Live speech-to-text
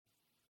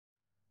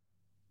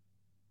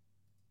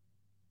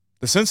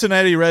The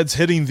Cincinnati Reds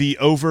hitting the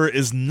over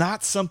is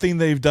not something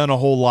they've done a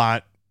whole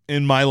lot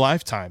in my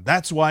lifetime.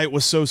 That's why it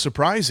was so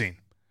surprising.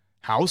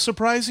 How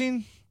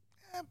surprising?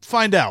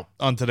 Find out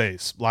on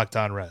today's Locked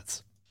On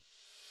Reds.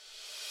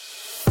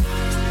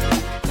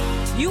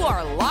 You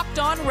are Locked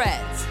On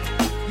Reds,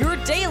 your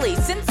daily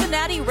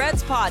Cincinnati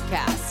Reds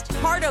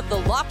podcast, part of the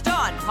Locked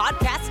On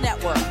Podcast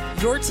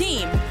Network, your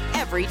team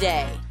every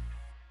day.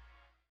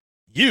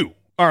 You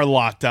are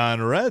Locked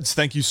On Reds.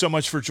 Thank you so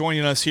much for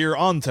joining us here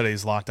on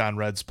today's Locked On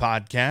Reds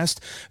podcast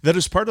that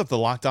is part of the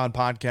Locked On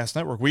Podcast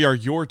Network. We are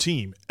your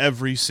team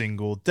every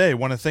single day. I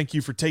want to thank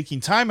you for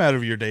taking time out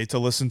of your day to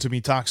listen to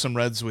me talk some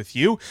Reds with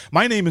you.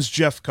 My name is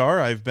Jeff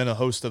Carr. I've been a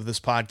host of this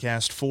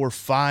podcast for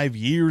 5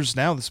 years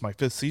now. This is my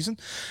 5th season.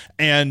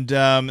 And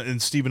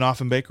Stephen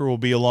Offenbaker will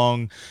be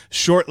along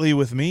shortly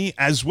with me,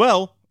 as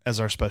well as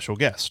our special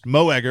guest,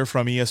 Mo Egger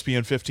from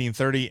ESPN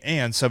 1530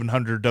 and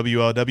 700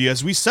 WLW,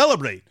 as we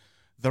celebrate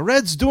the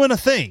Reds doing a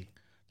thing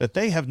that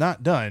they have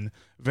not done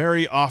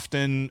very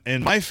often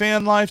in my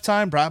fan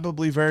lifetime,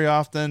 probably very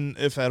often,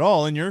 if at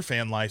all, in your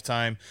fan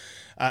lifetime.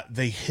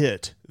 They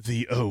hit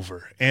the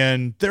over.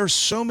 And there's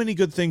so many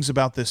good things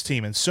about this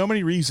team and so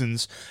many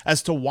reasons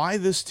as to why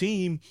this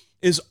team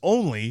is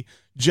only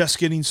just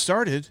getting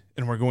started,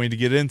 and we're going to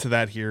get into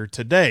that here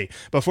today.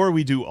 Before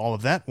we do all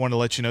of that, I want to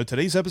let you know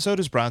today's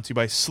episode is brought to you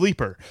by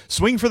Sleeper.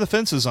 Swing for the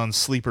fences on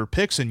Sleeper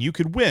picks, and you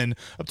could win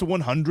up to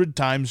 100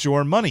 times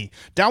your money.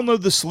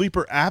 Download the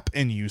Sleeper app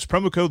and use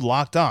promo code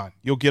LOCKEDON.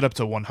 You'll get up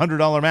to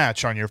 $100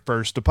 match on your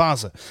first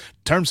deposit.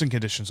 Terms and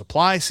conditions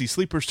apply. See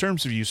Sleeper's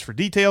terms of use for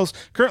details.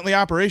 Currently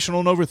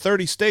operational in over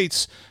 30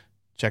 states.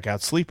 Check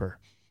out Sleeper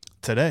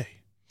today.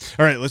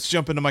 All right, let's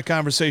jump into my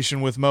conversation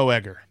with Mo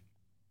Egger.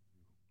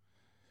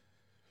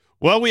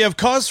 Well, we have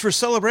cause for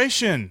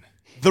celebration.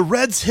 The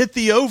Reds hit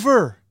the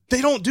over.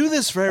 They don't do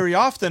this very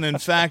often. In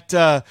fact,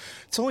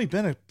 it's only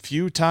been a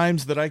few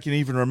times that I can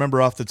even remember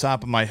off the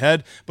top of my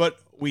head, but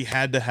we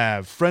had to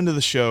have friend of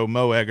the show,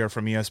 Mo Egger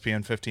from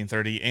ESPN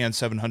 1530 and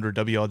 700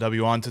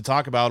 WLW on to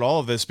talk about all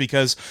of this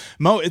because,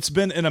 Mo, it's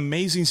been an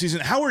amazing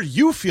season. How are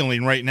you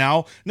feeling right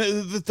now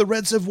that the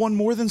Reds have won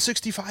more than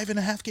 65 and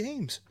a half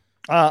games?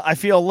 I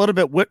feel a little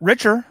bit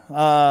richer.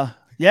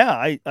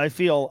 Yeah, I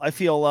feel good.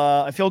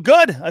 I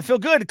feel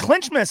good.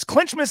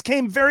 Clinchmas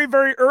came very,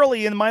 very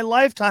early in my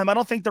lifetime. I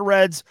don't think the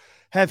Reds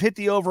have hit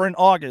the over in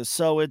August,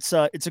 so it's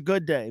a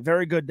good day,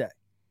 very good day.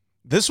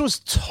 This was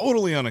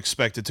totally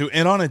unexpected too,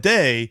 and on a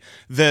day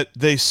that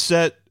they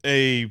set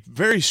a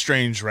very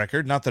strange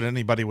record. Not that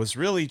anybody was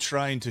really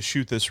trying to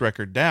shoot this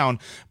record down,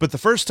 but the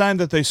first time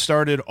that they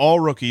started all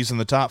rookies in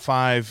the top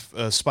 5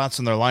 spots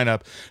in their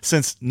lineup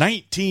since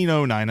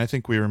 1909. I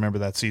think we remember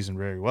that season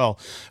very well.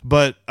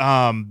 But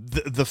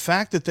the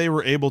fact that they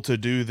were able to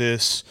do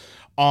this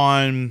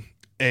on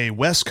a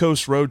West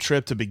Coast road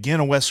trip, to begin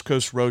a West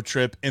Coast road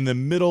trip in the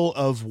middle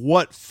of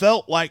what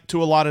felt like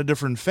to a lot of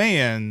different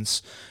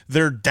fans,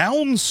 their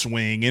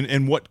downswing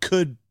and what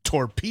could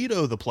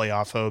torpedo the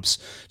playoff hopes,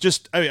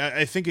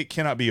 I think it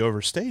cannot be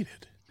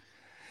overstated.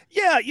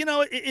 Yeah,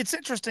 it's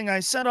interesting.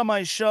 I said on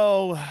my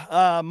show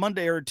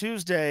Monday or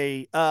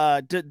Tuesday,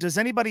 does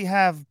anybody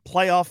have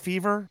playoff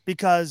fever?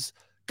 Because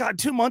God,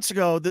 2 months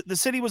ago, the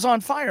city was on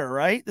fire,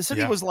 right? The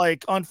city was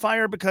like on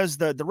fire because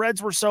the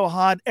Reds were so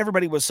hot.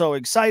 Everybody was so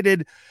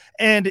excited.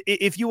 And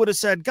if you would have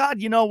said,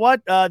 God, you know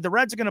what? The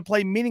Reds are going to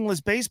play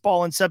meaningless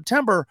baseball in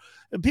September,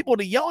 and people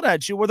would have yelled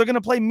at you, well, they're going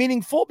to play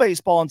meaningful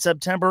baseball in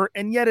September.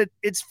 And yet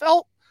it's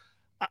felt,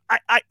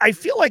 I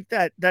feel like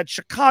that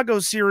Chicago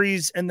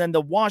series and then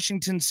the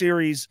Washington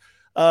series,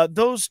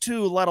 those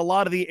two let a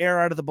lot of the air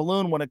out of the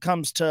balloon when it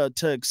comes to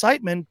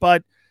excitement.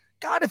 But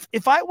God,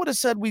 if I would have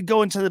said we'd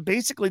go into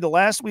basically the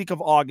last week of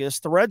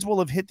August, the Reds will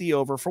have hit the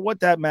over for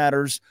what that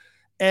matters,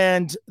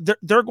 and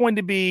they're going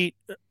to be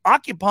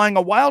occupying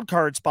a wild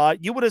card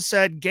spot, you would have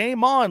said,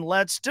 game on,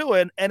 let's do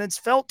it. And it's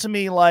felt to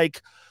me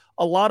like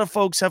a lot of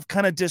folks have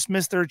kind of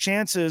dismissed their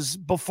chances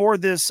before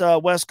this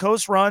West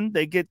Coast run.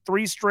 They get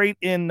 3 straight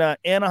in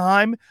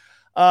Anaheim,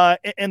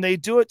 and they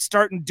do it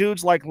starting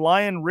dudes like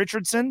Lyon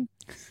Richardson.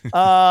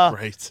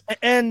 Right.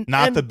 And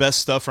the best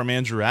stuff from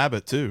Andrew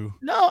Abbott too.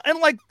 No. And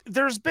like,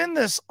 there's been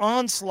this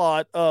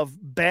onslaught of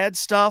bad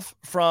stuff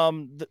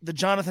from the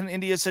Jonathan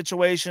India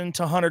situation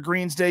to Hunter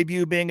Green's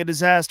debut being a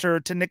disaster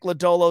to Nick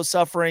Lodolo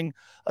suffering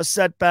a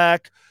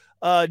setback.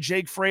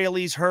 Jake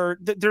Fraley's hurt.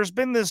 There's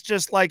been this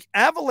just like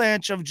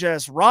avalanche of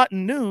just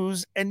rotten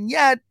news. And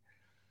yet,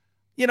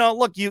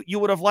 look, you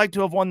would have liked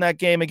to have won that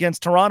game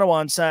against Toronto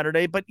on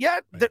Saturday, but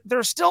yet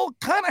they're still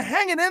kind of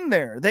hanging in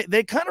there.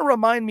 They kind of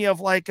remind me of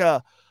like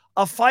a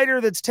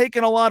fighter that's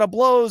taken a lot of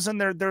blows and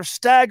they're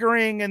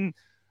staggering and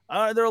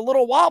they're a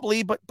little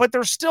wobbly, but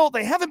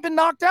they haven't been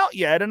knocked out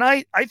yet. And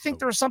I think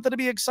there's something to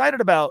be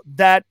excited about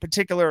that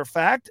particular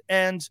fact.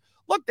 And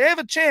look, they have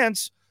a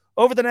chance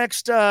over the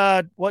next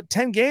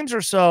 10 games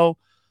or so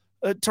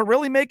to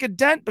really make a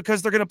dent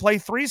because they're going to play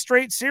 3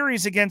 straight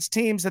series against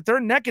teams that they're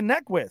neck and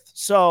neck with.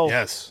 So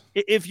yes,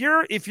 if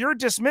you're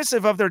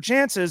dismissive of their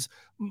chances,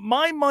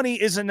 my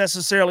money isn't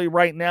necessarily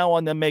right now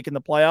on them making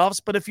the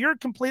playoffs. But if you're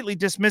completely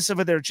dismissive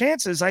of their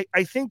chances, I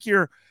think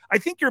you're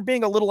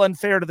being a little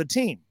unfair to the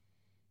team.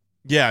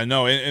 Yeah,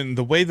 no, and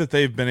the way that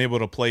they've been able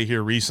to play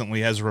here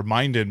recently has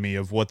reminded me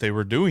of what they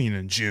were doing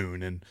in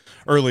June and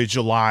early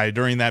July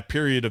during that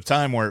period of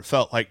time where it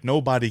felt like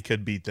nobody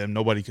could beat them,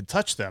 nobody could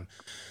touch them.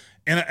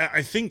 And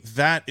I think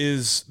that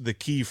is the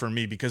key for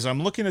me because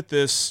I'm looking at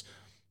this,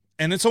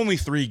 and it's only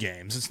 3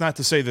 games. It's not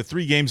to say that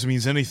 3 games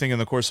means anything in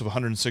the course of a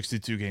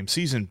 162-game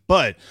season,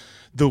 but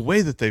the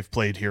way that they've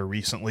played here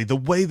recently, the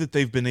way that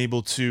they've been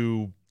able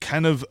to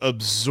kind of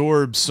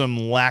absorb some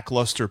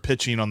lackluster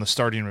pitching on the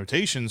starting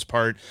rotations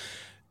part,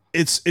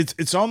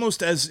 it's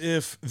almost as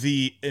if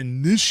the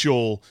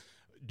initial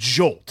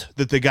jolt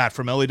that they got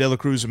from Ellie De La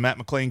Cruz and Matt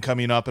McClain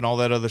coming up and all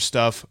that other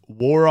stuff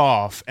wore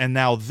off, and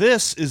now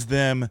this is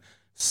them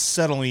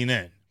settling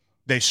in.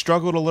 They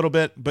struggled a little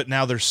bit, but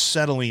now they're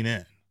settling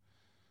in.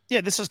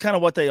 Yeah, this is kind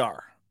of what they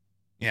are.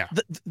 Yeah.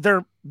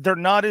 They're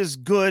not as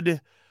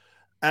good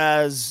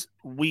as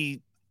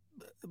we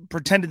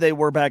pretended they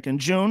were back in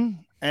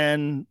June,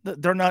 and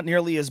they're not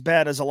nearly as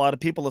bad as a lot of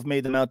people have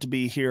made them out to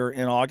be here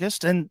in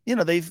August. And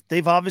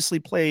they've obviously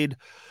played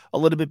a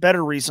little bit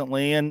better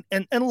recently. And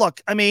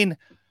look, I mean,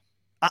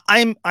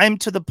 I'm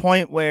to the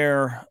point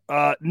where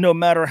no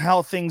matter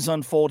how things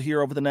unfold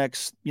here over the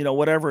next,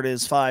 whatever it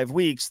is, 5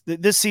 weeks,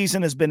 this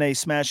season has been a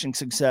smashing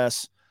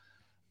success.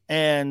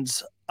 And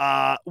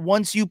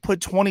once you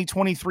put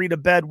 2023 to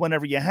bed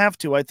whenever you have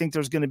to, I think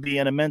there's going to be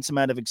an immense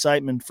amount of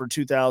excitement for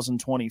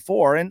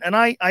 2024. And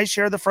I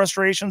share the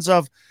frustrations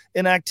of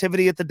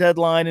inactivity at the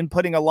deadline and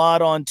putting a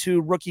lot on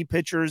 2 rookie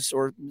pitchers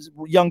or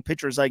young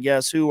pitchers, I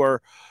guess, who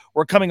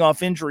were coming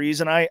off injuries.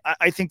 And I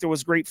think there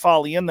was great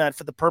folly in that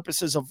for the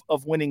purposes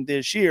of winning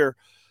this year.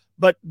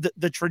 But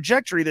the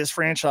trajectory of this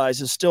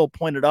franchise is still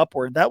pointed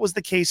upward. That was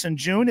the case in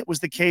June. It was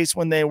the case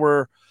when they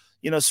were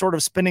sort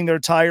of spinning their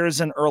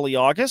tires in early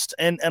August.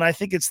 And I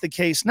think it's the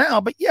case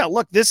now. But yeah,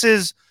 look, this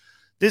is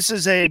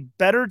a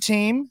better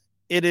team.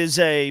 It is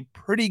a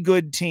pretty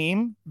good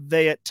team.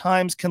 They at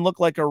times can look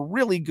like a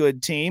really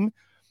good team,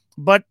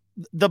 but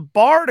the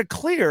bar to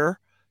clear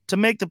to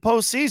make the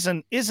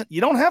postseason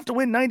you don't have to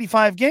win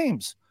 95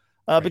 games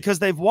Right. because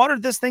they've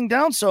watered this thing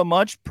down so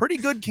much. Pretty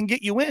good can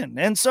get you in.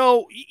 And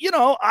so,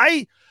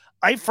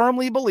 I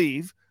firmly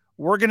believe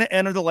we're going to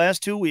enter the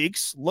last 2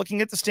 weeks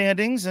looking at the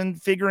standings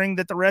and figuring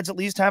that the Reds at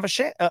least have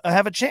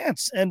a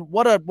chance. And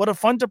what a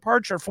fun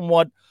departure from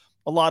what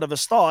a lot of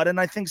us thought. And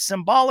I think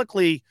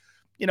symbolically,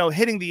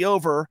 hitting the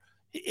over,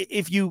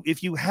 if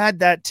you had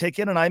that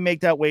ticket, and I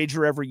make that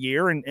wager every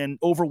year, and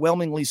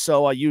overwhelmingly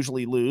so, I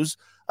usually lose.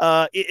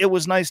 It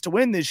was nice to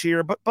win this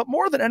year, but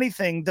more than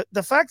anything,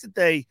 the fact that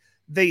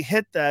they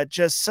hit that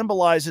just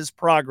symbolizes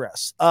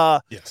progress.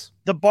 Yes.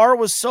 The bar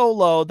was so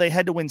low, they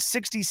had to win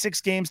 66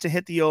 games to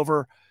hit the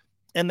over.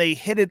 And they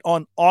hit it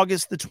on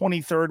August the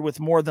 23rd with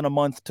more than a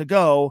month to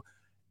go.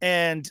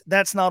 And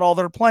that's not all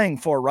they're playing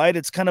for, right?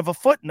 It's kind of a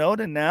footnote.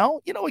 And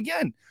now,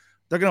 again,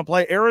 they're going to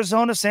play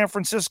Arizona, San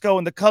Francisco,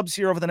 and the Cubs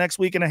here over the next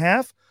week and a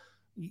half.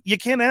 You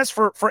can't ask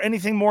for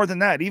anything more than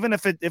that. Even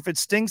if it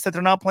stinks that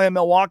they're not playing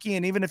Milwaukee,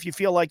 and even if you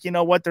feel like,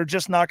 they're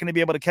just not going to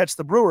be able to catch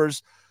the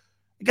Brewers,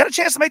 you got a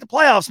chance to make the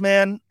playoffs,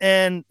 man.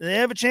 And they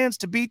have a chance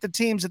to beat the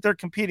teams that they're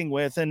competing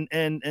with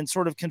and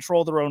sort of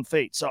control their own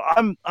fate. So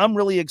I'm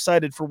really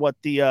excited for what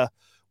the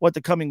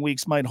coming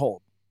weeks might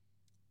hold.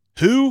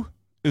 Who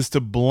is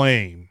to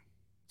blame?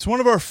 It's one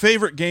of our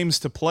favorite games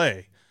to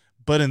play,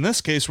 but in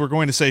this case, we're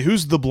going to say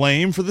who's the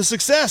blame for the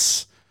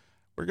success.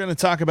 We're going to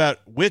talk about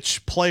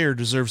which player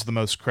deserves the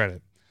most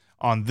credit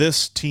on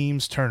this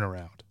team's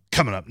turnaround.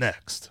 Coming up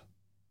next.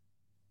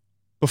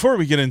 Before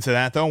we get into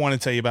that, though, I want to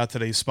tell you about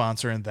today's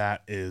sponsor, and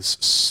that is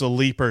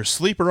Sleeper.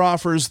 Sleeper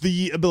offers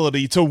the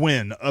ability to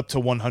win up to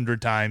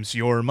 100 times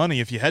your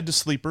money. If you head to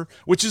Sleeper,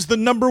 which is the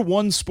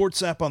 #1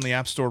 sports app on the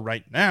App Store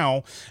right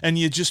now, and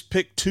you just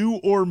pick 2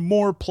 or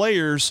more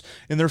players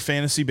in their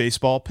fantasy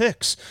baseball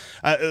picks.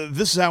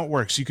 This is how it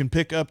works. You can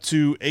pick up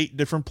to 8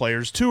 different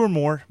players, 2 or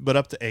more, but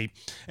up to 8,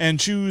 and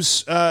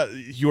choose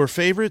your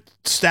favorite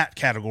stat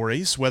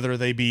categories, whether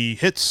they be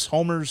hits,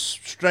 homers,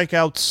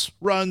 strikeouts,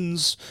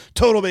 runs,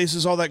 total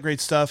bases, all that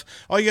great stuff.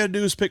 All you got to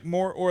do is pick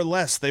more or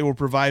less. They will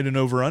provide an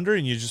over-under,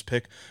 and you just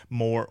pick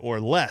more or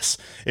less.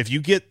 If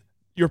you get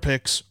your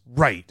picks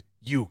right,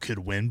 you could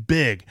win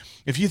big.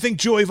 If you think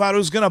Joey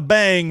Votto's going to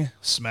bang,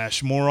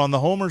 smash more on the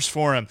homers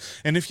for him.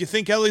 And if you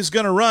think Ellie's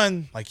going to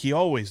run, like he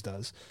always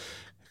does,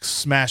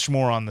 smash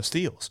more on the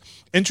steals.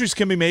 Entries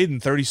can be made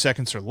in 30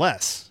 seconds or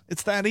less.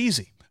 It's that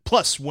easy.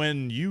 Plus,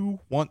 when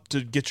you want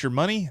to get your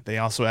money, they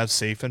also have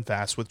safe and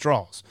fast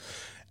withdrawals.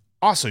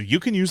 Also,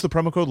 you can use the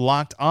promo code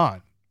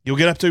LOCKEDON. You'll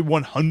get up to a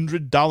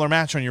 $100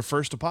 match on your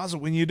first deposit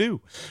when you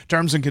do.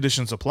 Terms and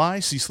conditions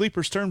apply. See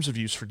Sleeper's terms of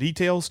use for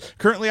details.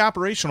 Currently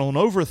operational in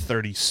over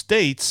 30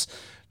 states.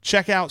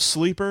 Check out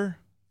Sleeper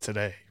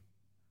today.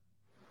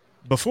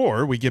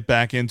 Before we get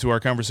back into our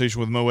conversation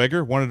with Mo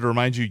Egger, wanted to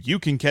remind you, you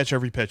can catch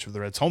every pitch of the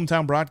Reds'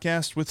 hometown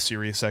broadcast with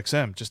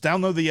SiriusXM. Just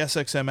download the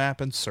SXM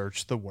app and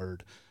search the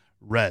word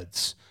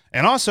Reds.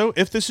 And also,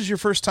 if this is your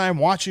first time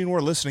watching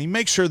or listening,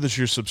 make sure that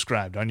you're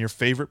subscribed on your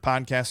favorite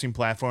podcasting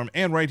platform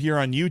and right here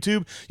on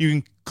YouTube. You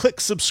can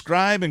click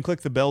subscribe and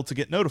click the bell to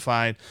get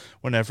notified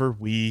whenever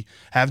we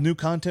have new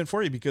content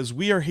for you, because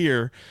we are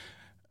here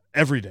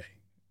every day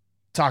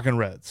talking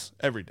Reds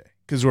every day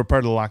because we're part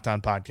of the Locked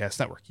On Podcast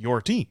Network, your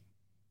team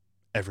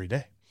every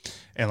day.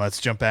 And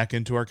let's jump back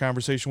into our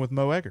conversation with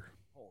Mo Egger.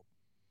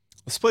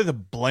 Let's play the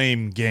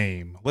blame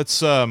game.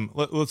 Let's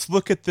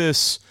look at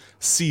this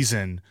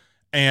season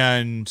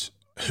and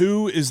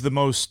who is the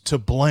most to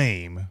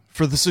blame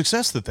for the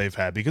success that they've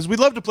had, because we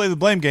love to play the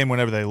blame game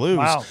whenever they lose.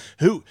 Wow.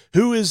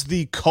 Who is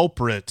the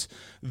culprit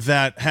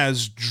that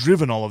has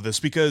driven all of this?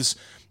 Because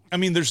I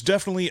mean, there's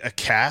definitely a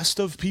cast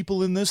of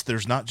people in this.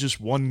 There's not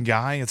just one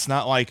guy. It's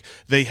not like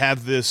they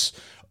have this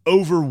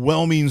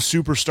overwhelming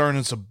superstar and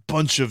it's a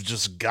bunch of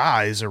just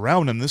guys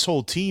around him. This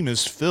whole team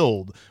is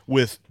filled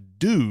with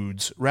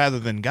dudes rather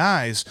than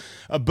guys.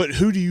 But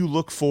who do you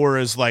look for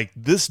as like,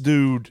 this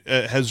dude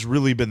has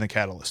really been the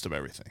catalyst of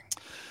everything?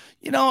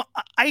 You know,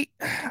 I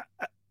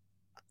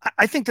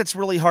think that's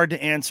really hard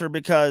to answer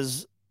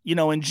because, you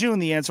know, in June,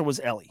 the answer was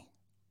Ellie.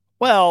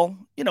 Well,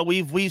 you know,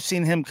 we've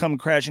seen him come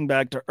crashing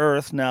back to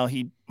earth. Now,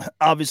 he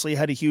obviously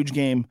had a huge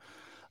game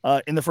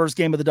in the first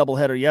game of the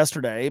doubleheader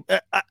yesterday.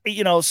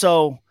 You know,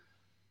 so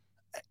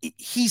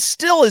he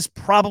still is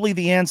probably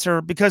the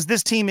answer because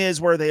this team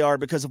is where they are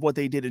because of what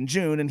they did in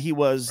June, and he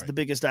was the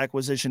biggest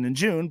acquisition in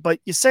June.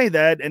 But you say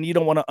that, and you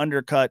don't want to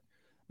undercut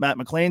Matt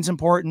McLain's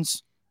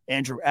importance,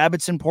 Andrew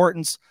Abbott's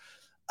importance.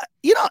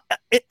 You know,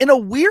 in a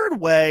weird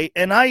way,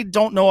 and I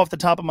don't know off the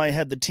top of my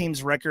head the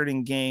team's record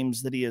in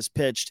games that he has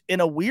pitched.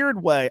 In a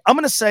weird way, I'm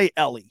going to say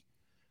Ellie,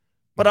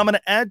 but I'm going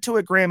to add to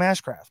it Graham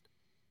Ashcraft,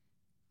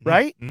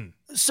 right?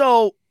 Mm-hmm.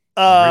 So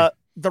the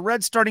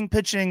Reds starting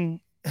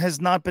pitching has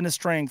not been a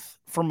strength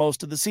for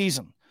most of the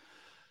season.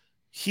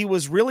 He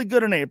was really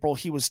good in April.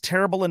 He was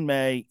terrible in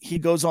May. He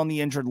goes on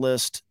the injured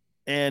list,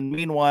 and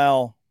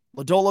meanwhile,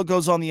 Lodolo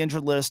goes on the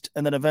injured list,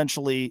 and then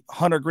eventually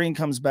Hunter Green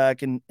comes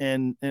back and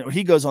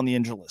he goes on the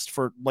injured list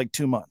for like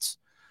 2 months.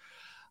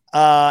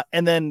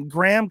 And then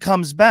Graham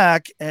comes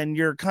back, and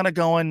you're kind of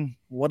going,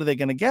 what are they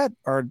going to get?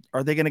 Are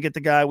they going to get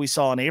the guy we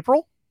saw in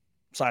April?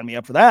 Sign me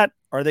up for that.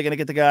 Are they going to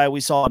get the guy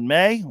we saw in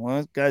May? Well,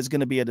 that guy's going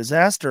to be a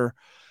disaster.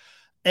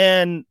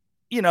 And,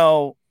 you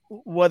know,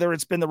 whether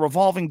it's been the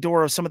revolving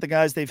door of some of the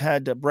guys they've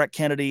had, Brett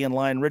Kennedy and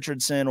Lyon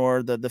Richardson,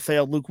 or the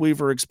failed Luke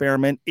Weaver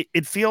experiment,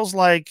 it feels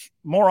like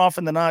more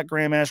often than not,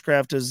 Graham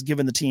Ashcraft has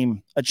given the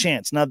team a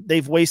chance. Now,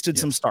 they've wasted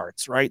some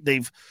starts, right?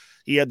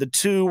 He had the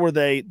two where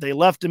they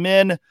left him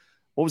in.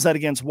 What was that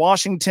against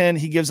Washington?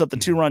 He gives up the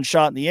 2-run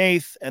shot in the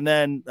 8th. And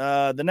then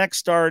the next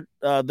start,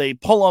 they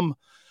pull him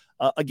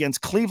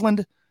against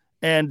Cleveland.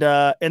 And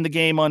the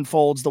game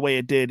unfolds the way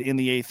it did in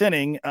the 8th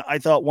inning. I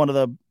thought one of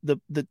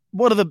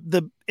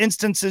the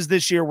instances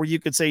this year where you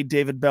could say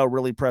David Bell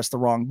really pressed the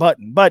wrong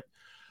button, but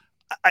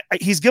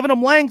he's given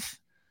him length.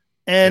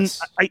 And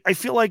yes. I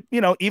feel like,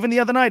 you know, even the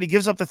other night, he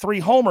gives up the 3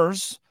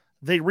 homers.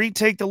 They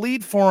retake the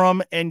lead for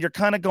him. And you're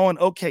kind of going,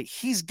 okay,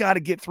 he's got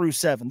to get through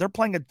 7. They're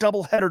playing a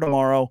doubleheader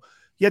tomorrow,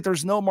 yet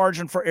there's no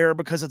margin for error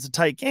because it's a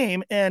tight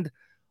game. And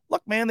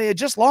look, man, they had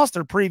just lost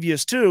their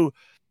previous 2.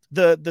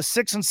 The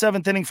 6th and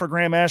 7th inning for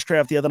Graham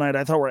Ashcraft the other night,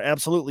 I thought were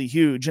absolutely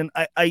huge. And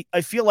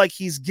I feel like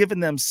he's given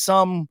them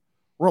some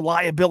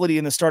reliability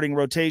in the starting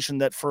rotation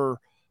that for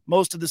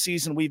most of the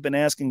season we've been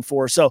asking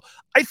for. So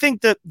I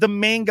think that the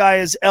main guy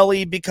is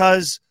Ellie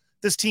because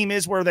this team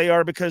is where they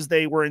are because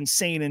they were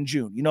insane in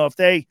June. You know, if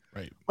they,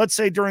 let's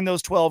say during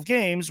those 12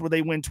 games where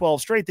they win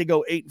 12 straight, they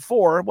go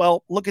 8-4.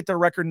 Well, look at their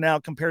record now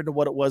compared to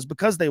what it was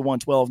because they won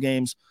 12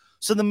 games.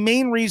 So the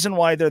main reason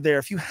why they're there,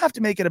 if you have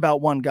to make it about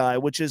one guy,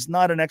 which is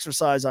not an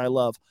exercise I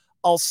love,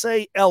 I'll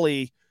say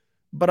Ellie,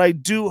 but I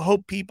do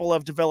hope people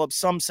have developed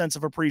some sense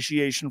of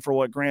appreciation for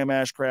what Graham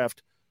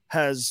Ashcraft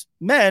has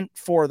meant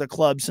for the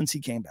club since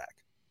he came back.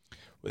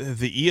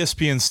 The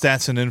ESPN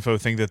stats and info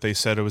thing that they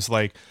said, it was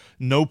like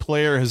no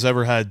player has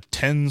ever had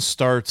 10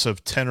 starts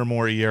of 10 or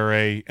more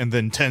ERA and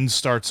then 10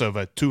 starts of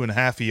a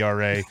 2.5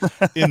 ERA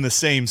in the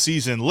same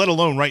season, let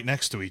alone right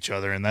next to each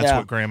other. And that's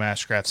what Graham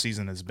Ashcraft's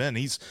season has been.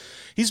 He's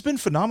been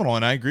phenomenal.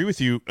 And I agree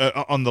with you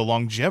on the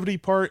longevity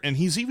part. And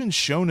he's even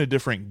shown a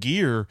different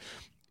gear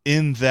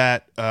in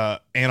that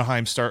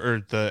Anaheim start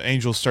or the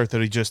Angels start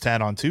that he just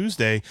had on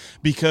Tuesday,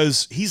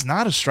 because he's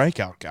not a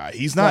strikeout guy.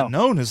 He's not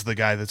known as the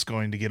guy that's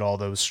going to get all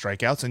those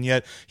strikeouts, and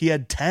yet he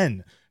had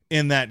 10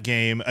 in that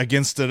game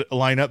against a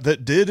lineup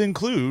that did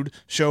include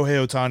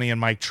Shohei Ohtani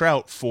and Mike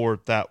Trout for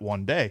that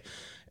one day.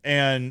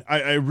 And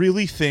I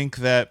really think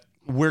that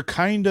we're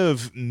kind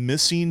of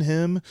missing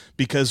him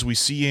because we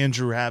see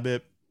Andrew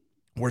Abbott.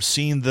 We're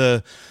seeing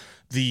the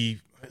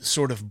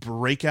sort of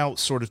breakout,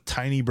 sort of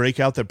tiny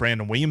breakout that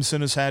Brandon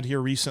Williamson has had here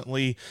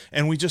recently,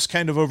 and we just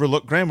kind of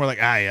overlook Graham. We're like,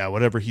 yeah,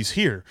 whatever, he's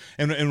here.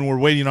 And we're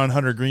waiting on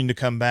Hunter Green to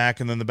come back,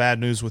 and then the bad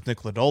news with Nick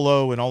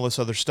Lodolo and all this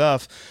other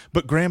stuff.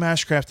 But Graham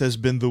Ashcraft has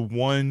been the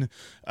one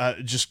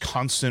just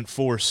constant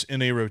force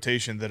in a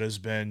rotation that has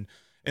been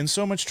in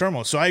so much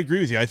turmoil. So I agree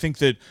with you. I think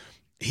that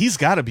he's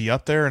got to be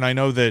up there, and I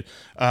know that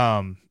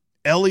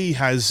Ellie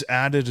has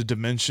added a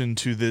dimension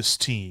to this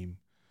team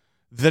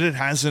that it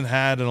hasn't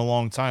had in a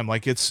long time.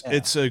 Like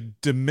it's a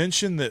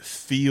dimension that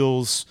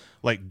feels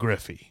like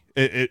Griffey.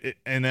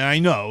 And I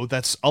know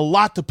that's a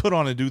lot to put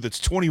on a dude that's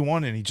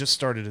 21 and he just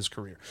started his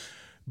career.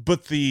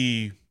 But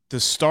the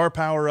star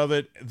power of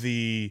it,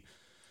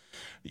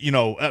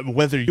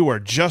 whether you are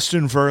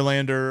Justin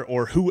Verlander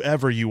or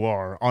whoever you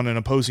are on an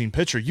opposing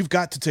pitcher, you've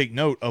got to take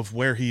note of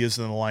where he is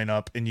in the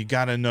lineup, and you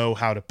got to know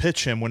how to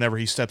pitch him whenever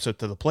he steps up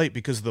to the plate,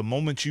 because the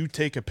moment you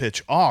take a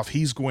pitch off,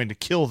 he's going to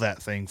kill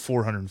that thing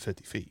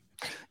 450 feet.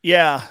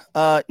 Yeah.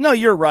 No,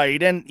 you're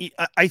right. And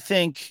I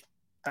think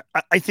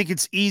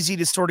it's easy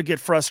to sort of get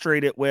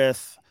frustrated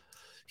with,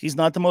 he's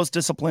not the most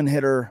disciplined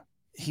hitter.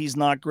 He's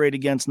not great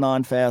against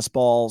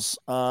non-fastballs.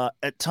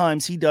 At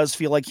times he does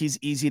feel like he's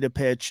easy to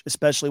pitch,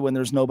 especially when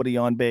there's nobody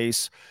on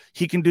base.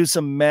 He can do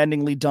some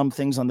maddeningly dumb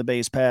things on the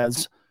base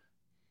paths.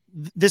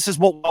 This is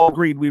what we all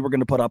agreed we were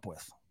going to put up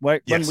with,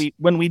 right? Yes.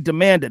 When we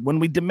demanded,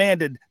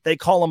 they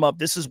call him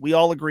up. We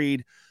all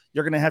agreed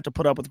you're going to have to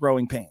put up with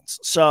growing pains.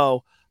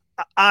 So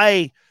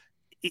I've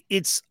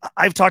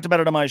talked about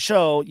it on my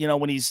show,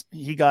 when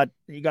he got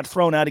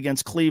thrown out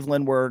against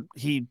Cleveland, where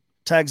he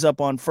tags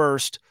up on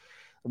first,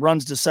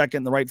 runs to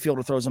second, the right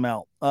fielder throws him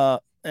out.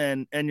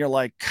 And you're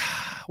like,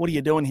 what are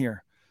you doing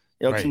here?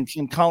 Right.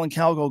 Can Colin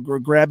Cowell go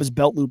grab his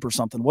belt loop or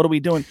something? What are we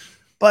doing?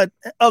 But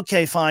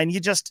okay, fine. You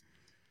just,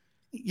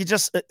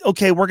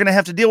 okay, we're going to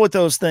have to deal with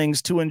those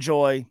things to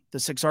enjoy the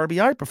 6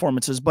 RBI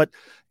performances. But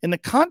in the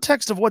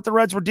context of what the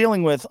Reds were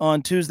dealing with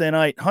on Tuesday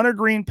night, Hunter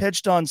Green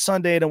pitched on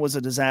Sunday and it was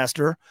a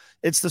disaster.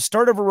 It's the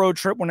start of a road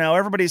trip where now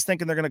everybody's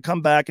thinking they're going to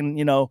come back and,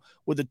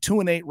 with a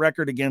 2-8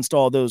 record against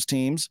all those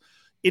teams.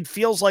 It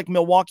feels like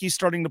Milwaukee's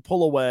starting to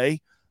pull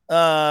away.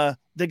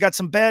 They got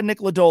some bad Nick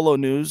Lodolo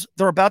news.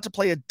 They're about to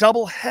play a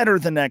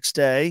doubleheader the next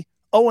day.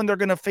 Oh, and they're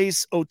going to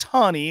face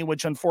Ohtani,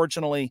 which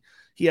unfortunately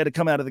he had to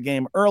come out of the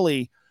game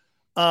early.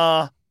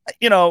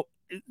 You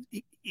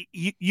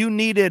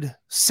needed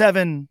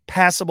 7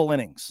 passable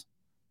innings,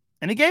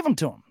 and he gave them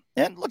to him.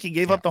 And look, he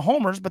gave up the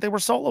homers, but they were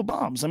solo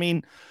bombs. I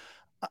mean,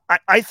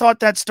 I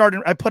thought that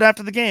started. I put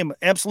after the game,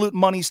 absolute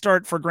money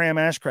start for Graham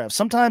Ashcraft.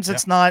 Sometimes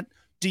it's not,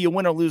 do you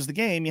win or lose the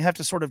game? You have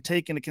to sort of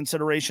take into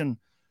consideration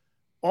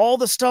all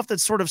the stuff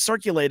that's sort of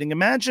circulating.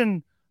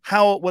 Imagine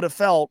how it would have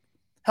felt.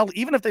 Hell,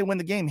 even if they win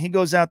the game, he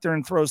goes out there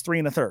and throws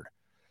 3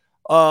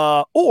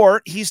 1/3.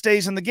 Or he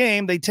stays in the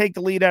game. They take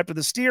the lead after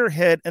the steer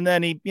hit, and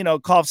then he,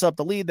 coughs up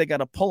the lead. They got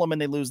to pull him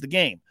and they lose the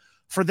game.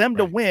 For them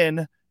to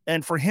win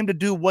and for him to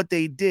do what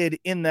they did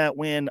in that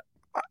win,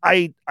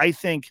 I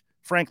think,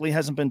 frankly,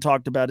 hasn't been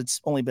talked about.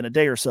 It's only been a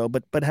day or so,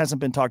 but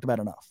hasn't been talked about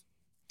enough.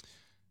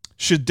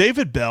 Should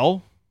David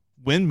Bell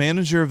win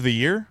Manager of the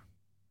Year?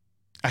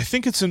 I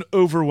think it's an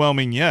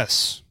overwhelming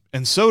yes,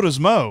 and so does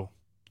Mo.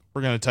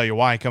 We're going to tell you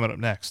why coming up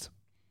next.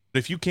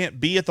 If you can't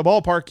be at the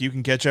ballpark, you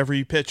can catch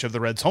every pitch of the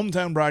Reds'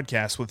 hometown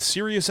broadcast with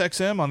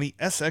SiriusXM on the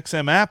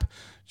SXM app.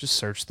 Just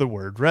search the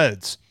word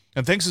Reds.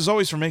 And thanks as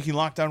always for making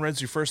Locked On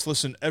Reds your first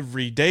listen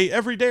every day.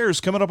 Every day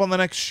is coming up on the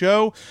next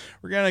show.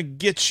 We're going to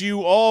get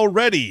you all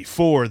ready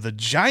for the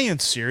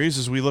Giants series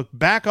as we look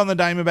back on the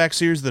Diamondback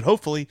series that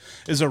hopefully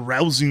is a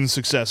rousing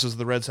success, as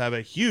the Reds have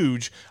a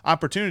huge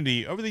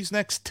opportunity over these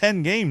next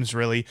 10 games,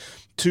 really,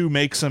 to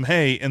make some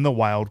hay in the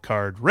wild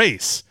card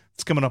race.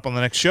 It's coming up on the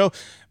next show.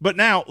 But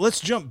now let's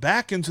jump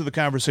back into the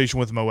conversation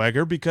with Mo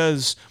Egger,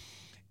 because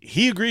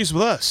he agrees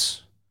with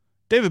us.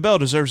 David Bell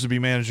deserves to be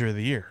Manager of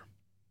the Year.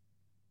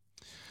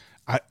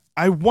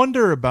 I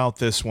wonder about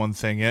this one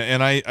thing,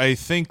 and I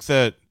think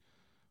that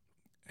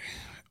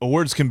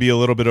awards can be a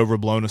little bit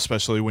overblown,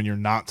 especially when you're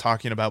not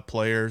talking about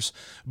players.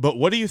 But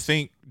what do you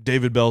think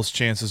David Bell's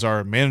chances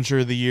are Manager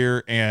of the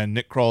Year and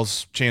Nick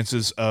Kral's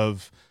chances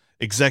of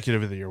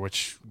Executive of the Year,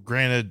 which,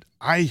 granted,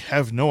 I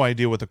have no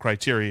idea what the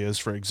criteria is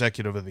for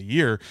Executive of the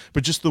Year,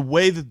 but just the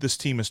way that this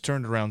team has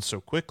turned around so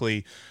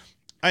quickly,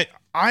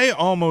 I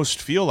almost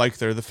feel like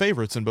they're the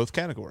favorites in both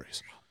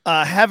categories.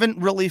 Haven't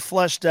really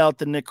fleshed out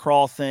the Nick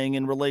Krall thing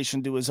in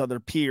relation to his other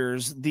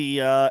peers.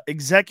 The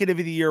Executive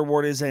of the Year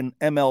award is an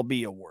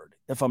MLB award,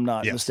 if I'm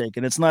not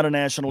mistaken. It's not a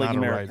National League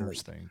American League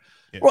thing.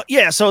 Yeah. Well,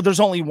 yeah, so there's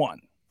only one.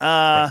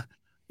 Right.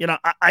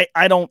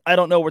 I don't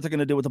know what they're going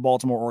to do with the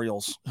Baltimore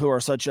Orioles, who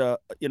are such a,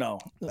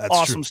 That's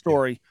awesome true.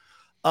 Story.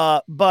 Yeah.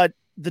 But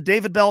the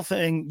David Bell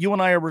thing, you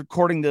and I are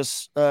recording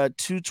this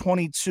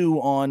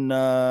 2:22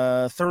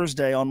 on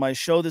Thursday on my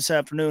show this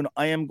afternoon.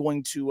 I am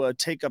going to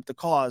take up the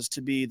cause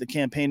to be the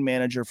campaign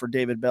manager for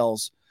David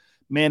Bell's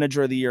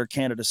Manager of the Year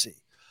candidacy.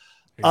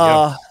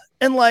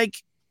 And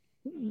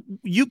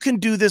you can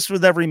do this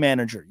with every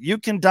manager. You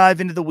can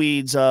dive into the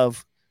weeds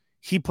of,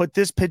 he put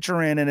this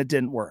pitcher in and it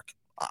didn't work.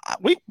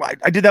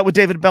 I did that with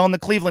David Bell in the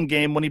Cleveland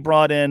game when he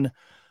brought in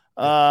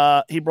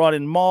Maul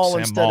Sam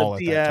instead Maul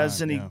of at that Diaz,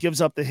 time, and he yeah.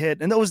 gives up the hit.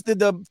 And that was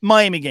the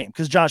Miami game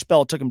because Josh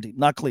Bell took him deep,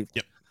 not Cleveland.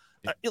 Yep.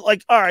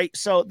 All right,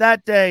 so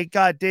that day,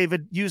 God,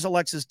 David used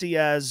Alexis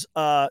Diaz.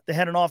 They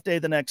had an off day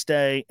the next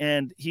day,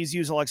 and he's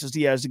used Alexis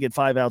Diaz to get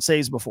 5-out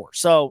saves before.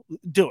 So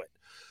do it.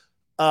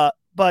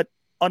 But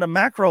on a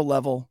macro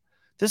level,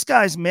 this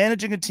guy's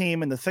managing a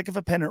team in the thick of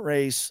a pennant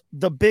race.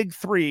 The big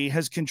three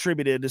has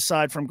contributed,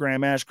 aside from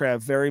Graham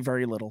Ashcraft, very,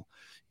 very little.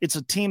 It's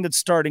a team that's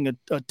starting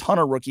a ton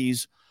of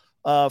rookies.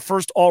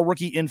 First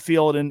all-rookie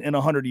infield in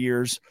 100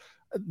 years.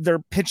 They're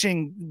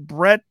pitching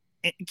Brett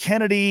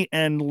Kennedy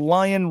and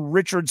Lyon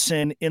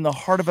Richardson in the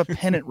heart of a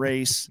pennant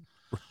race.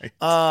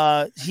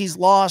 Right. He's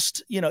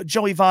lost,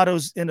 Joey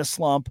Votto's in a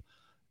slump.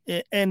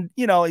 And,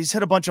 he's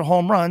hit a bunch of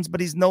home runs, but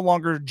he's no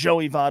longer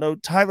Joey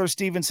Votto. Tyler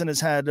Stevenson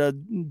has had a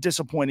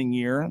disappointing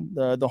year,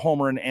 the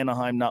homer in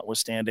Anaheim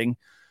notwithstanding.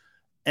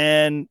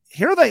 And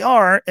here they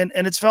are, and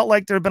it's felt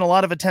like there have been a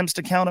lot of attempts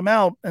to count him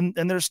out, and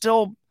they're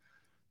still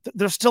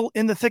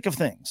in the thick of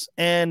things.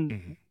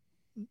 And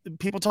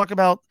people talk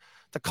about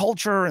the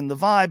culture and the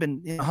vibe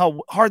and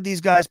how hard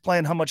these guys play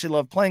and how much they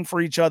love playing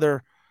for each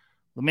other.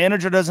 The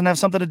manager doesn't have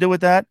something to do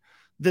with that.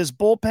 This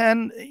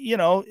bullpen,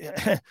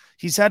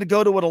 he's had to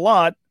go to it a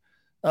lot.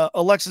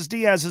 Alexis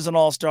Diaz is an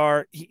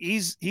all-star.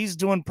 He's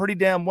doing pretty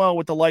damn well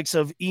with the likes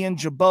of Ian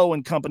Jabot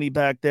and company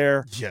back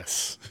there.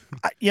 Yes.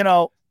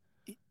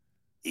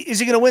 Is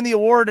he going to win the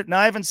award? Now,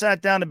 I haven't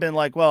sat down and been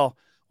like, well,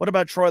 what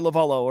about Troy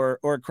Lavallo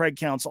or Craig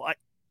Counsell?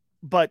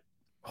 But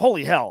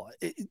holy hell,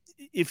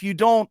 if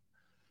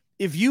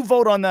you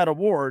vote on that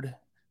award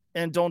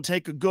and don't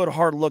take a good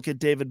hard look at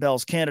David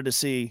Bell's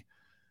candidacy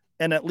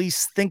and at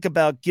least think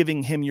about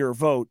giving him your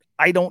vote,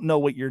 I don't know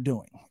what you're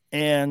doing.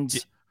 And,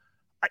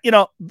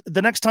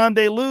 the next time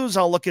they lose,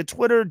 I'll look at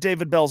Twitter,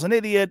 David Bell's an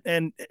idiot.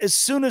 And as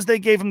soon as they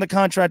gave him the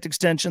contract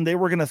extension, they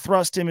were going to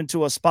thrust him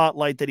into a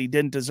spotlight that he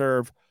didn't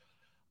deserve.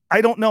 I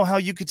don't know how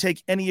you could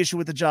take any issue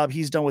with the job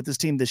he's done with this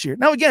team this year.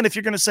 Now, again, if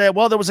you're going to say,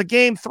 well, there was a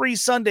game 3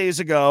 Sundays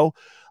ago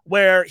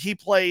where he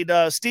played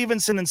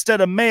Stevenson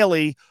instead of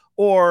Maley,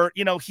 or,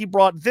 he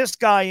brought this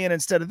guy in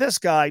instead of this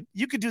guy,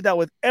 you could do that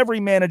with every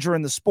manager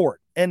in the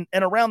sport. And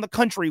around the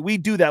country, we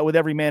do that with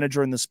every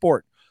manager in the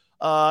sport.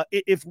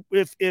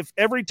 If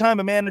every time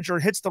a manager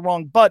hits the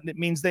wrong button, it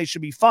means they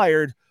should be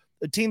fired,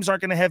 the teams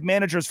aren't going to have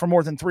managers for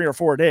more than 3 or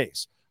 4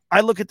 days. I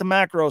look at the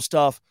macro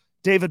stuff.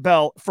 David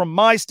Bell, from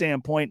my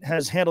standpoint,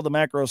 has handled the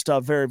macro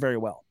stuff very, very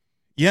well.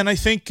 Yeah, and I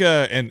think,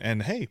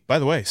 and hey, by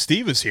the way,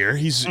 Steve is here.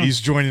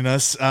 He's joining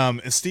us.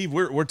 And Steve,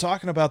 we're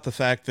talking about the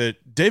fact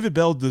that David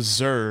Bell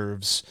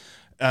deserves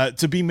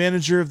to be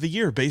manager of the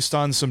year based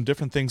on some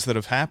different things that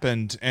have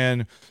happened,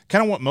 and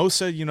kind of what Mo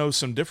said.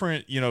 Some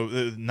different,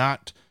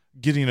 not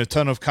getting a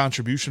ton of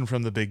contribution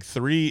from the big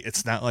three.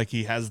 It's not like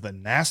he has the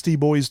nasty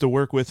boys to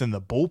work with in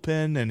the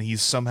bullpen, and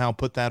he's somehow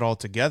put that all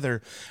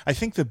together. I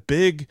think the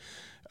big.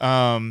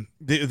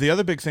 The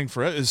other big thing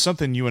for it is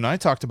something you and I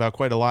talked about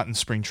quite a lot in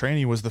spring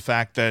training, was the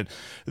fact that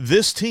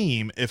this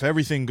team, if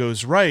everything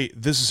goes right,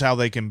 this is how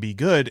they can be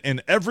good.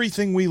 And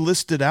everything we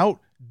listed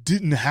out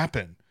didn't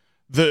happen.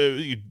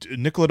 The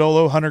Nick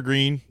Lodolo, Hunter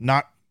Green,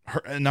 not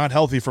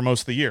healthy for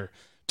most of the year.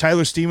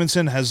 Tyler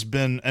Stevenson has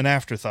been an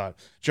afterthought.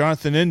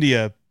 Jonathan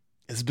India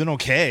has been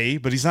okay,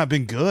 but he's not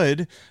been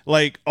good.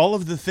 Like, all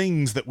of the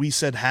things that we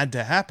said had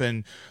to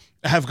happen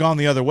have gone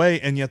the other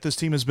way. And yet this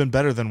team has been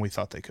better than we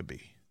thought they could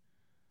be.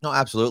 No,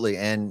 absolutely.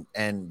 And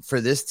for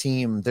this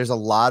team, there's a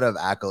lot of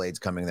accolades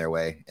coming their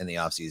way in the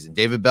offseason.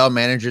 David Bell,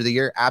 manager of the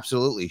year.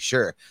 Absolutely.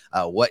 Sure.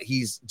 What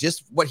he's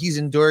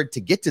endured to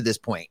get to this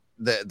point,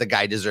 the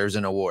guy deserves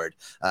an award,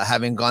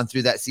 having gone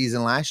through that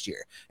season last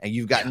year. And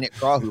you've got Nick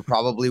Krall, who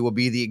probably will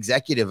be the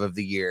executive of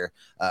the year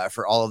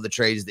for all of the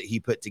trades that he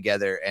put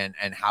together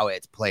and how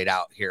it's played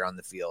out here on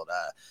the field.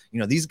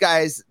 These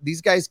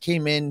guys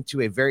came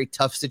into a very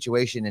tough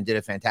situation and did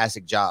a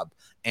fantastic job.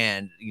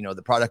 And,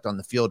 the product on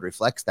the field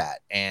reflects that.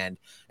 And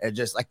it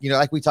just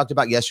like we talked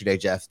about yesterday,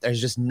 Jeff, there's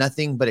just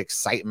nothing but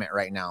excitement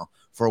right now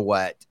for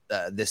what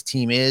this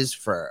team is,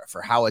 for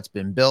how it's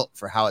been built,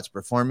 for how it's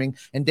performing.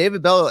 And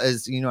David Bell,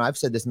 as I've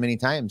said this many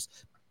times,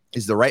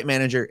 is the right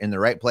manager in the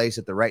right place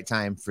at the right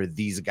time for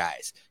these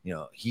guys.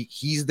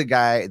 He's the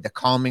guy, the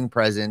calming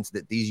presence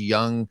that these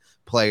young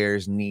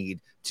players need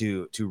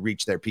to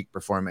reach their peak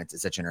performance at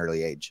such an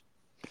early age.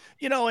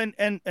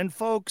 And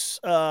folks,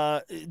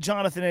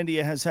 Jonathan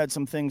India has had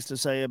some things to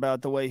say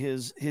about the way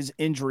his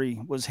injury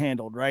was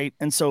handled, right?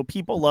 And so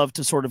people love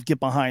to sort of get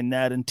behind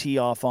that and tee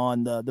off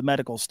on the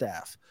medical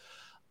staff.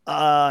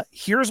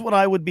 Here's what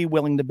I would be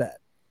willing to bet.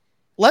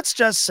 Let's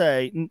just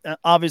say,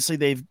 obviously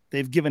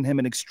they've given him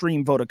an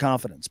extreme vote of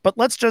confidence, but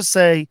let's just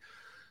say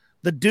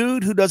the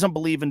dude who doesn't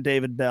believe in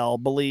David Bell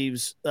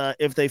believes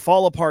if they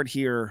fall apart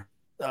here,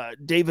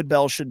 David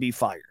Bell should be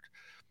fired.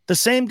 The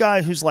same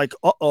guy who's like,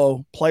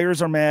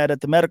 players are mad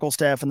at the medical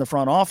staff in the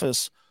front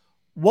office.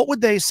 What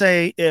would they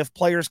say if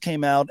players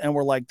came out and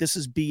were like, this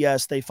is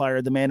BS, they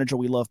fired the manager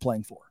we love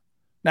playing for?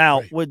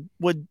 Now, right.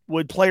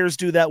 Would players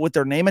do that with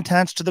their name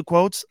attached to the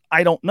quotes?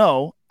 I don't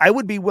know. I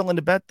would be willing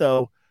to bet,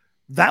 though,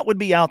 that would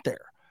be out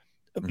there.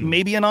 Mhm.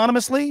 Maybe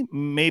anonymously,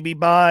 maybe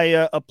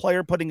by a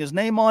player putting his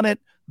name on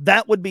it.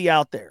 That would be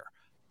out there.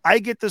 I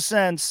get the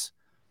sense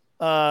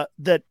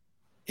that,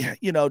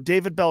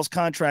 David Bell's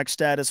contract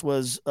status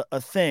was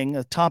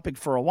a topic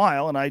for a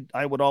while. And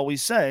I would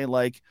always say,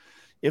 like,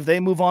 if they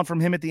move on from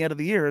him at the end of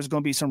the year, there's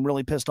going to be some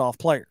really pissed off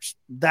players.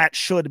 That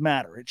should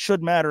matter. It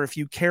should matter if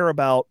you care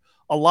about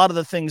a lot of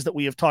the things that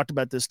we have talked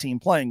about this team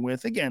playing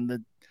with.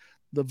 Again,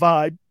 the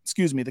vibe,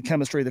 the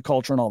chemistry, the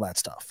culture, and all that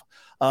stuff.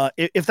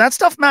 If that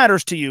stuff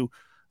matters to you,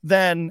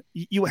 then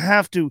you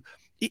have to.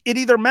 It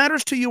either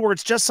matters to you or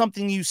it's just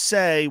something you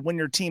say when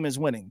your team is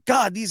winning.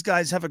 God, these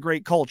guys have a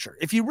great culture.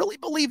 If you really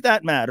believe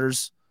that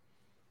matters,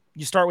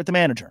 you start with the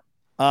manager.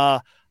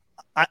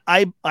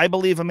 I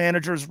believe a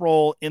manager's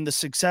role in the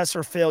success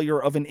or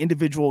failure of an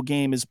individual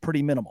game is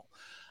pretty minimal.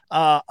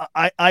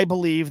 I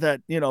believe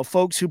that,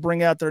 folks who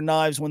bring out their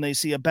knives when they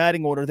see a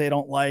batting order they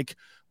don't like,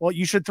 well,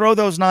 you should throw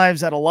those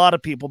knives at a lot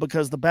of people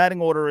because the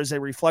batting order is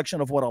a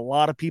reflection of what a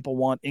lot of people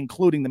want,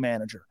 including the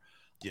manager.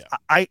 Yeah.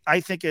 I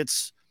think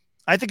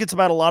it's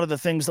about a lot of the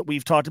things that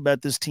we've talked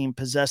about this team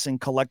possessing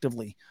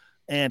collectively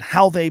and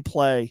how they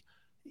play.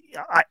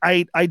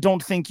 I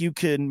don't think you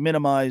can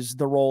minimize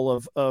the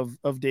role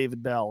of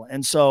David Bell.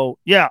 And so,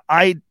 yeah,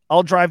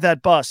 I'll drive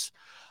that bus.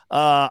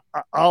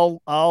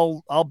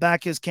 I'll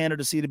back his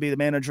candidacy to be the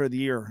manager of the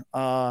year.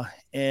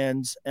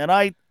 And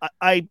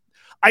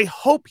I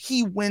hope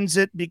he wins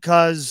it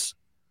because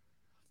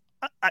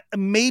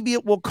maybe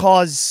it will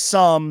cause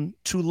some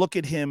to look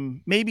at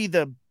him. Maybe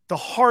the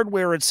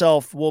hardware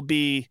itself will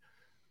be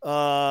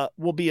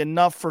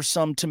enough for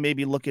some to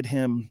maybe look at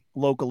him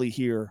locally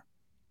here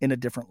in a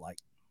different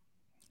light.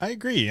 I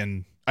agree.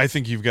 And I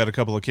think you've got a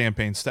couple of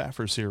campaign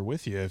staffers here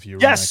with you if you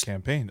run Yes. that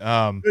campaign.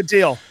 Good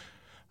deal.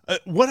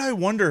 What I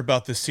wonder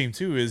about this team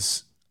too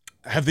is,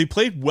 have they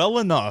played well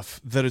enough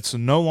that it's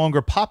no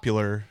longer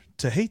popular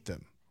to hate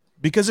them?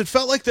 Because it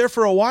felt like there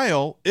for a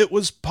while, it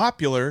was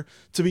popular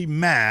to be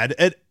mad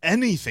at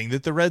anything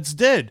that the Reds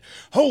did.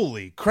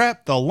 Holy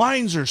crap, the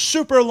lines are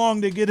super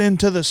long to get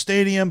into the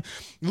stadium.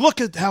 Look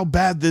at how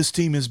bad this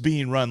team is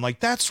being run. Like,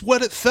 that's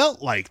what it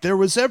felt like. There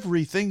was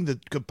everything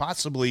that could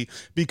possibly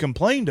be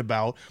complained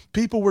about.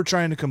 People were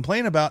trying to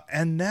complain about,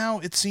 and now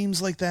it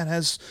seems like that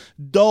has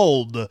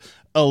dulled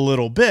a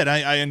little bit.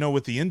 I know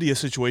with the India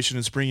situation,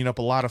 it's bringing up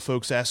a lot of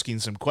folks asking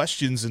some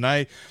questions, and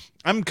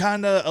I'm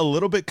kind of a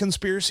little bit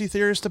conspiracy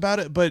theorist about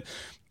it, but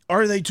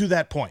are they to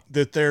that point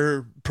that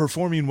they're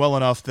performing well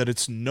enough that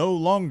it's no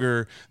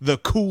longer the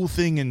cool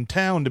thing in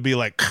town to be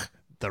like,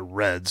 the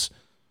Reds?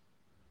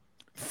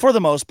 For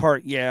the most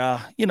part,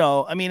 yeah.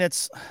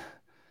 It's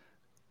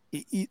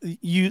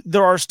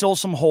there are still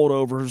some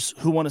holdovers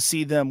who want to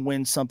see them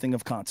win something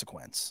of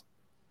consequence,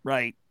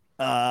 right?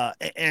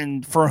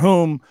 And for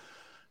whom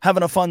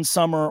having a fun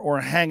summer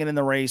or hanging in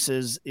the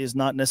races is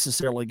not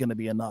necessarily going to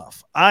be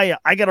enough. I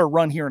got to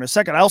run here in a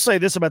second. I'll say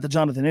this about the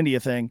Jonathan India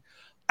thing.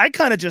 I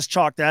kind of just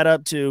chalked that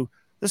up to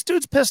this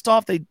dude's pissed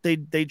off. They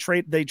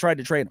tried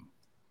to trade him.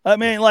 I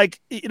mean,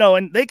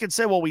 and they could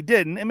say, well, we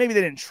didn't, and maybe they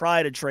didn't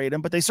try to trade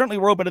him, but they certainly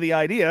were open to the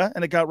idea,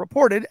 and it got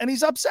reported, and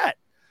he's upset.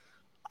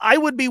 I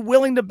would be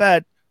willing to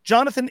bet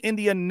Jonathan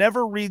India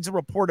never reads a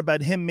report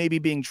about him maybe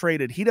being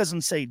traded. He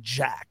doesn't say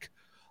jack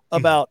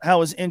about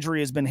how his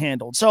injury has been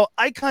handled. So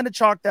I kind of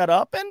chalked that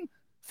up. And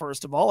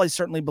first of all, I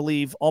certainly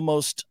believe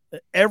almost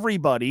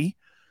everybody,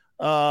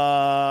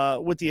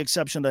 with the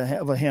exception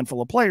of a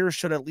handful of players,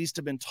 should at least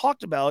have been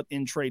talked about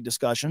in trade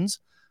discussions.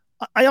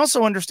 I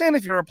also understand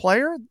if you're a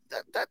player,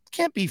 that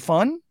can't be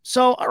fun.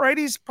 So, all right,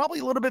 he's probably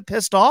a little bit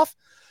pissed off.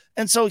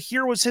 And so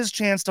here was his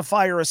chance to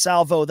fire a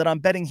salvo that I'm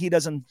betting he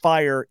doesn't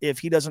fire if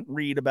he doesn't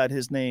read about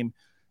his name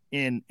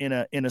in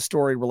a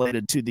story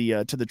related to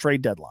the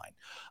trade deadline.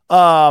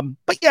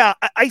 But yeah,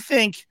 I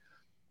think,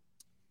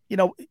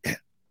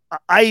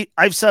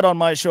 I've said on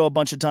my show a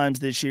bunch of times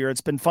this year,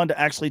 it's been fun to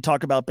actually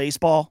talk about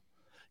baseball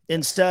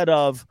instead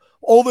of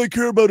all they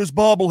care about is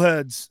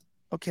bobbleheads.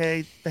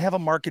 Okay. They have a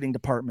marketing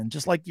department,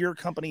 just like your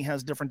company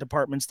has different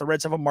departments. The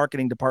Reds have a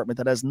marketing department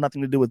that has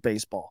nothing to do with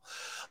baseball.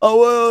 Oh,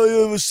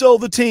 well, sell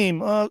the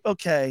team.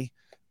 Okay.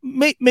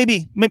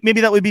 Maybe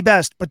that would be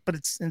best, but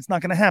it's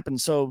not going to happen.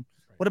 So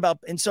what about,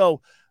 and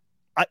so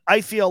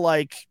I feel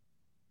like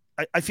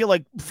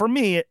for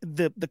me,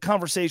 the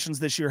conversations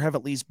this year have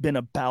at least been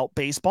about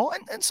baseball.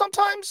 And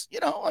sometimes,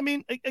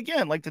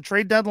 again, like the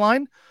trade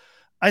deadline,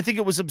 I think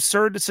it was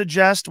absurd to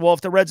suggest, well,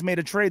 if the Reds made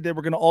a trade, they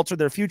were going to alter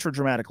their future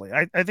dramatically.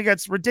 I think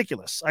that's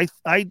ridiculous.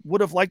 I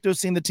would have liked to have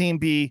seen the team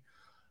be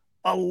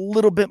a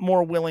little bit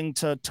more willing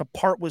to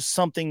part with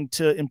something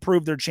to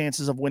improve their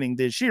chances of winning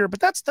this year. But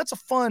that's a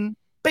fun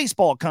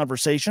baseball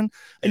conversation.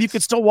 And you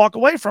could still walk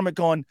away from it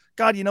going,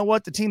 God, you know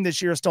what? The team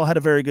this year still had a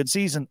very good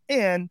season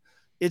and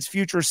its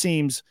future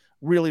seems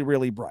really,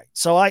 really bright.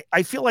 So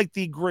I feel like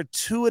the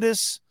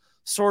gratuitous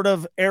sort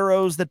of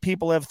arrows that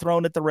people have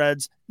thrown at the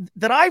Reds,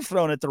 that I've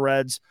thrown at the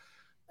Reds,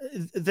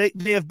 they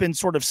have been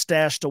sort of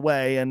stashed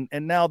away. And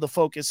now the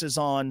focus is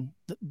on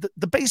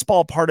the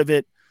baseball part of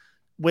it,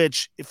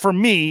 which for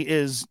me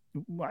is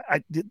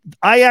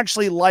I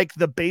actually like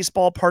the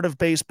baseball part of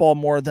baseball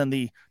more than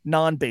the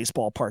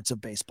non-baseball parts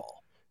of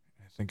baseball.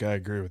 I think I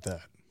agree with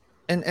that.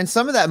 And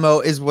some of that,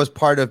 Mo, was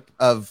part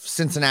of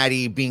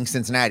Cincinnati being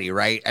Cincinnati,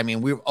 right? I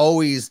mean,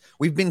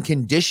 we've been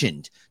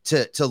conditioned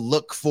to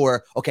look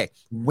for, okay,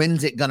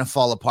 when's it gonna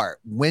fall apart?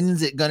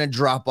 When's it gonna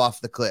drop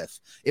off the cliff?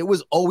 It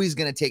was always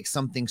gonna take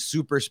something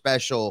super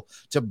special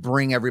to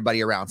bring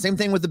everybody around. Same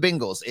thing with the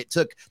Bengals. It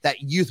took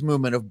that youth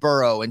movement of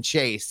Burrow and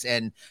Chase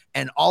and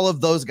all of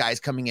those guys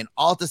coming in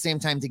all at the same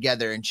time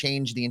together and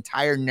change the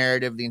entire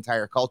narrative, the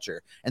entire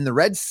culture. And the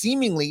Reds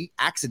seemingly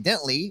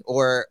accidentally,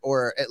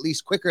 or at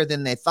least quicker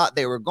than they thought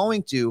they were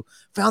going to,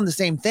 found the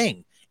same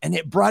thing. And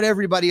it brought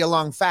everybody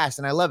along fast.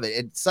 And I love it.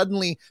 It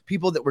suddenly,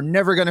 people that were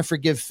never going to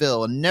forgive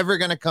Phil and never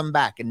going to come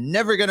back and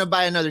never going to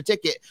buy another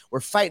ticket were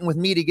fighting with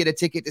me to get a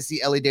ticket to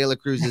see Ellie De La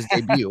Cruz's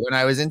debut when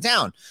I was in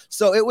town.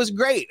 So it was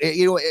great.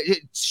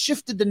 It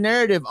shifted the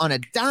narrative on a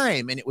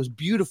dime, and it was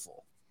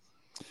beautiful.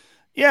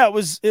 Yeah,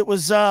 it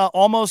was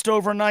almost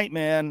overnight,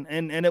 man.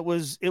 And it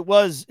was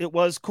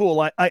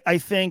cool.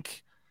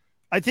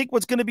 I think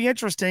what's going to be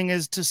interesting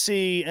is to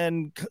see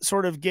and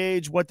sort of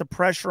gauge what the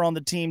pressure on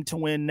the team to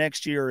win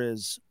next year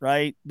is,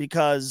 right?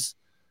 Because,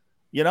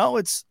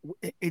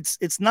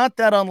 it's not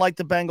that unlike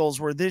the Bengals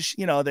where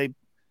they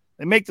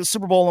make the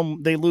Super Bowl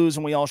and they lose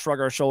and we all shrug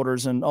our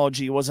shoulders and, oh,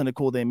 gee, wasn't it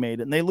cool they made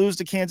it? And they lose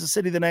to Kansas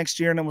City the next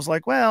year and it was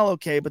like, well,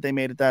 okay, but they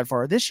made it that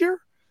far. This year,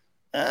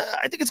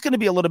 I think it's going to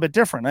be a little bit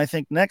different. I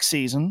think next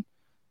season,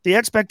 the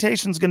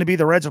expectation is going to be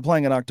the Reds are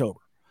playing in October.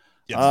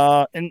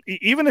 Yes. And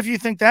even if you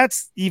think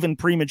that's even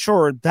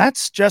premature,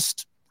 that's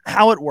just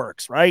how it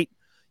works, right?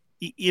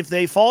 If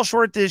they fall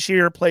short this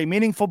year, play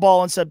meaningful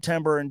ball in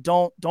September and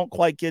don't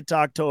quite get to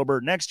October,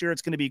 next year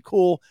it's going to be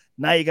cool.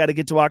 Now you got to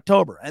get to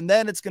October. And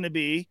then it's going to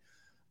be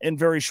in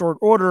very short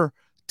order,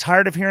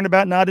 tired of hearing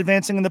about not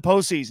advancing in the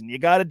postseason. You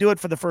got to do it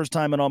for the first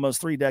time in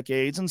almost 3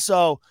 decades. And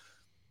so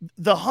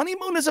the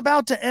honeymoon is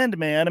about to end,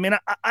 man. I mean,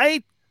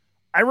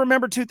 I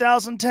remember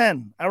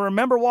 2010. I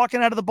remember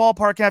walking out of the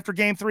ballpark after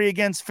game 3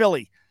 against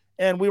Philly,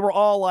 and we were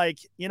all like,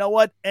 you know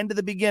what? End of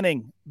the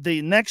beginning.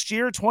 The next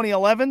year,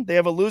 2011, they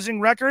have a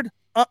losing record.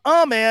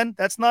 Man,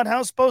 that's not how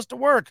it's supposed to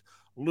work.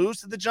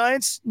 Lose to the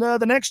Giants the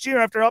next year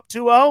after up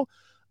 2-0.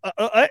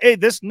 Hey,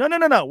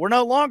 no. We're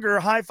no longer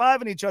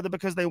high-fiving each other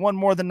because they won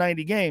more than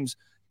 90 games.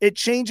 It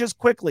changes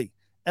quickly.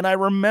 And I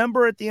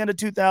remember at the end of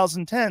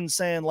 2010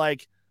 saying,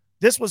 like,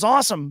 this was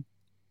awesome.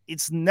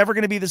 It's never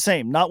going to be the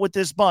same. Not with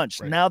this bunch.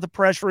 Right. Now the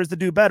pressure is to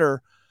do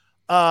better.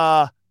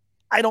 I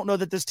don't know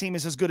that this team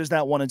is as good as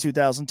that one in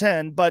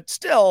 2010, but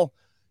still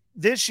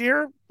this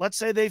year, let's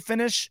say they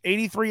finish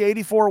 83,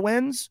 84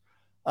 wins,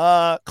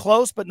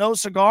 close, but no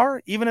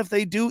cigar. Even if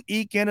they do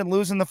eke in and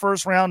lose in the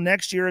first round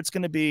next year, it's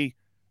going to be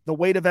the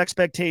weight of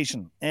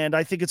expectation. And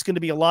I think it's going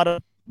to be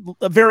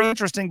a very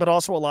interesting, but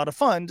also a lot of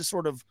fun to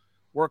sort of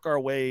work our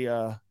way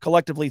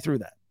collectively through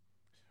that.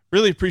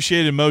 Really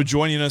appreciated Mo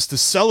joining us to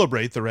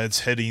celebrate the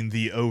Reds hitting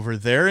the over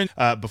there.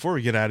 And before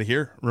we get out of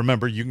here,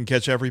 remember, you can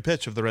catch every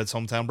pitch of the Reds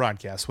hometown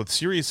broadcast with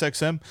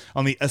SiriusXM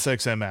on the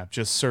SXM app.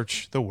 Just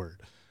search the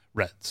word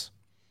Reds.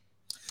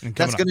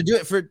 That's going to do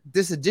it for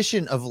this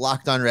edition of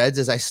Locked On Reds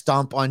as I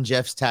stomp on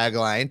Jeff's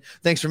tagline.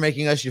 Thanks for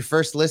making us your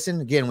first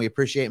listen. Again, we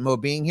appreciate Mo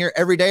being here.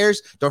 Everydayers,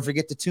 don't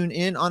forget to tune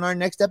in on our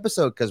next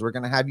episode because we're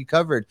going to have you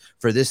covered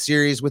for this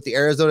series with the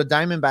Arizona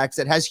Diamondbacks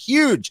that has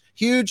huge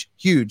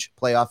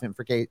playoff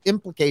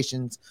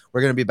implications. We're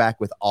going to be back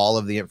with all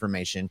of the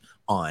information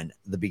on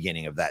the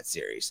beginning of that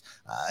series.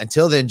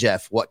 Until then,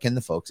 Jeff, what can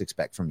the folks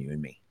expect from you and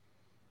me?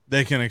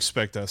 They can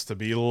expect us to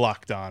be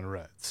Locked On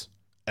Reds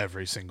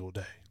every single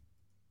day.